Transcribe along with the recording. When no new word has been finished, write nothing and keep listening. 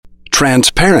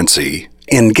transparency,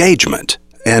 engagement,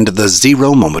 and the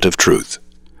zero moment of truth.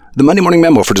 The Monday Morning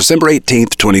Memo for December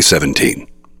 18th, 2017.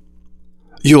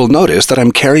 You'll notice that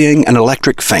I'm carrying an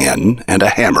electric fan and a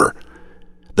hammer.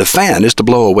 The fan is to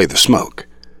blow away the smoke.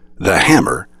 The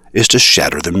hammer is to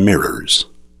shatter the mirrors.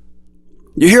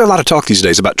 You hear a lot of talk these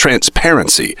days about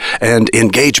transparency and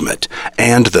engagement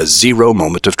and the zero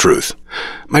moment of truth.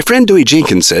 My friend Dewey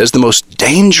Jenkins says the most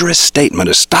dangerous statement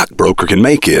a stockbroker can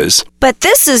make is, "But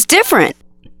this is different."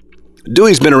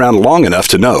 Dewey's been around long enough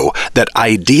to know that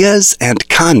ideas and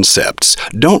concepts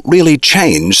don't really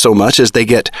change so much as they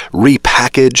get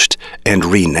repackaged and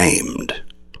renamed.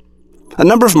 A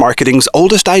number of marketing's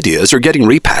oldest ideas are getting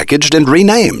repackaged and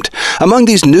renamed. Among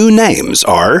these new names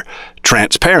are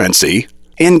transparency,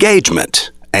 engagement,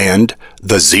 and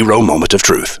the zero moment of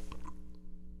truth.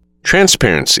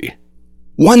 Transparency.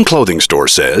 One clothing store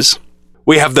says,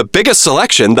 "We have the biggest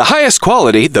selection, the highest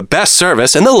quality, the best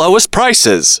service, and the lowest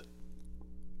prices."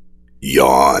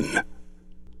 Yawn.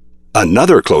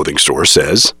 Another clothing store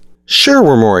says, "Sure,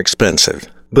 we're more expensive,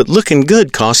 but looking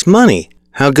good costs money.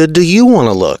 How good do you want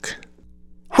to look?"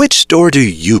 Which store do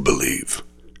you believe?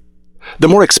 The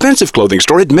more expensive clothing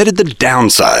store admitted the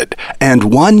downside and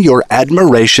won your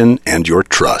admiration and your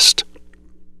trust.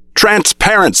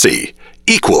 Transparency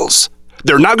equals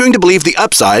they're not going to believe the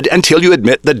upside until you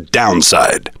admit the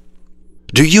downside.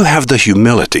 Do you have the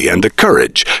humility and the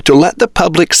courage to let the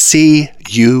public see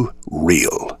you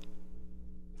real?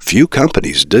 Few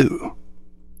companies do.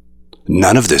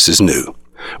 None of this is new.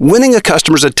 Winning a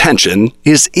customer's attention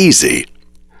is easy.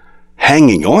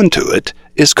 Hanging on to it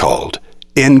is called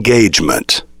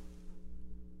engagement.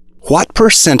 What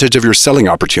percentage of your selling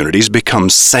opportunities become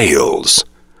sales?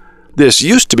 This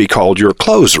used to be called your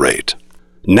close rate.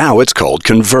 Now it's called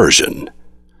conversion.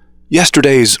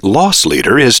 Yesterday's loss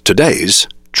leader is today's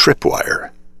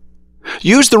tripwire.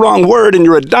 Use the wrong word and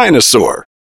you're a dinosaur.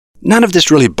 None of this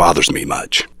really bothers me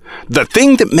much. The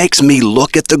thing that makes me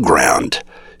look at the ground,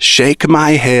 shake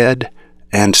my head,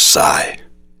 and sigh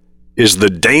is the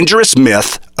dangerous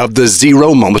myth of the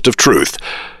zero moment of truth.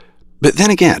 But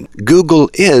then again, Google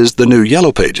is the new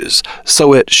Yellow Pages,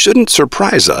 so it shouldn't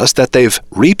surprise us that they've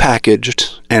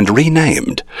repackaged and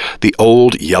renamed the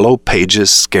old Yellow Pages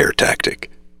scare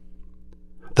tactic.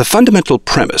 The fundamental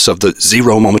premise of the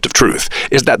zero moment of truth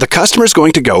is that the customer is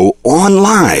going to go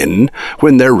online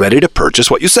when they're ready to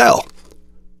purchase what you sell.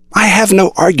 I have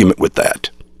no argument with that.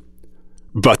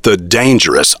 But the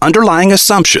dangerous underlying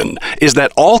assumption is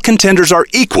that all contenders are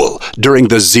equal during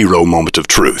the zero moment of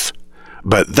truth.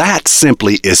 But that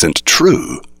simply isn't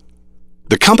true.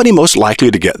 The company most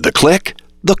likely to get the click,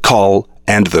 the call,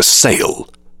 and the sale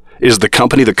is the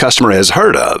company the customer has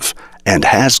heard of and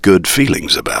has good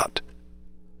feelings about.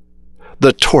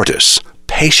 The tortoise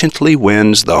patiently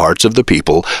wins the hearts of the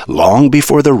people long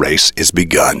before the race is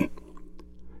begun.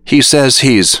 He says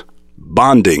he's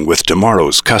bonding with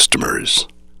tomorrow's customers.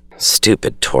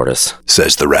 "Stupid tortoise,"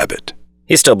 says the rabbit.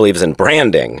 "He still believes in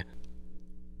branding."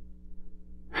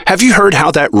 Have you heard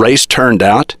how that race turned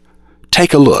out?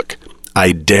 Take a look.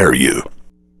 I dare you.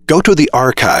 Go to the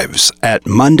archives at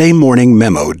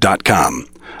mondaymorningmemo.com.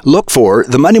 Look for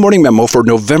the Monday Morning Memo for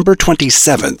November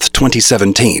 27th,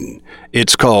 2017.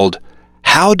 It's called,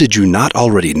 How Did You Not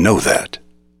Already Know That?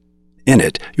 In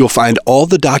it, you'll find all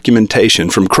the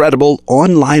documentation from credible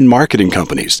online marketing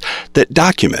companies that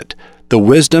document the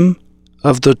wisdom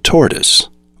of the tortoise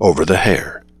over the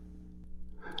hare.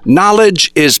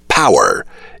 Knowledge is power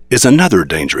is another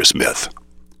dangerous myth.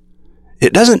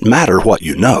 It doesn't matter what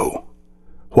you know.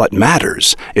 What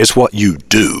matters is what you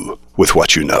do with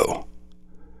what you know.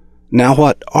 Now,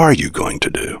 what are you going to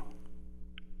do?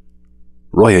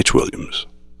 Roy H. Williams.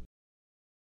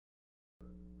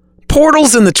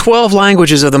 Portals in the 12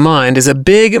 Languages of the Mind is a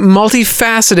big,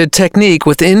 multifaceted technique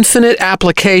with infinite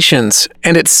applications,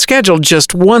 and it's scheduled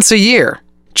just once a year,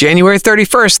 January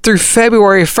 31st through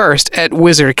February 1st at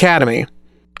Wizard Academy.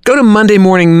 Go to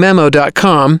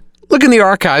mondaymorningmemo.com, look in the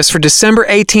archives for December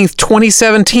 18th,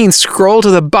 2017, scroll to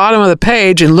the bottom of the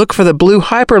page and look for the blue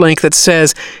hyperlink that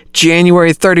says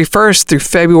January 31st through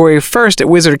February 1st at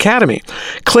Wizard Academy.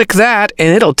 Click that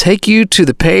and it'll take you to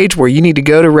the page where you need to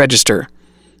go to register.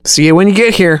 See you when you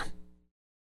get here.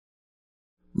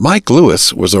 Mike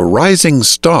Lewis was a rising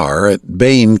star at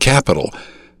Bain Capital,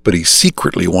 but he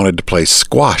secretly wanted to play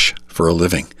squash for a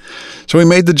living. So he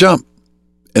made the jump.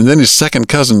 And then his second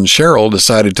cousin Cheryl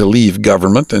decided to leave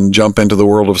government and jump into the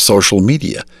world of social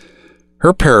media.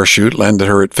 Her parachute landed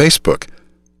her at Facebook.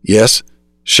 Yes,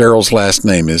 Cheryl's last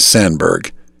name is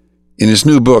Sandberg. In his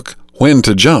new book, When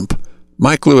to Jump,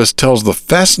 Mike Lewis tells the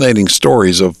fascinating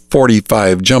stories of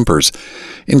 45 jumpers,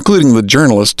 including the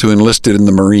journalist who enlisted in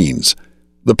the Marines,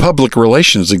 the public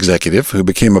relations executive who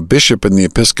became a bishop in the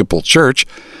Episcopal Church,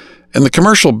 and the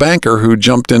commercial banker who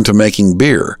jumped into making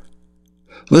beer.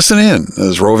 Listen in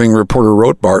as roving reporter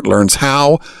Rotbart learns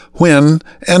how, when,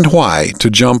 and why to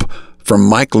jump from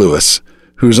Mike Lewis,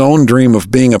 whose own dream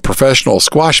of being a professional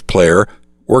squash player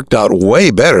worked out way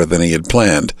better than he had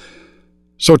planned.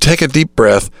 So take a deep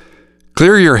breath,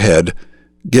 clear your head,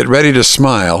 get ready to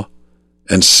smile,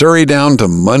 and surrey down to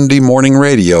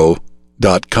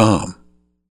MondayMorningRadio.com.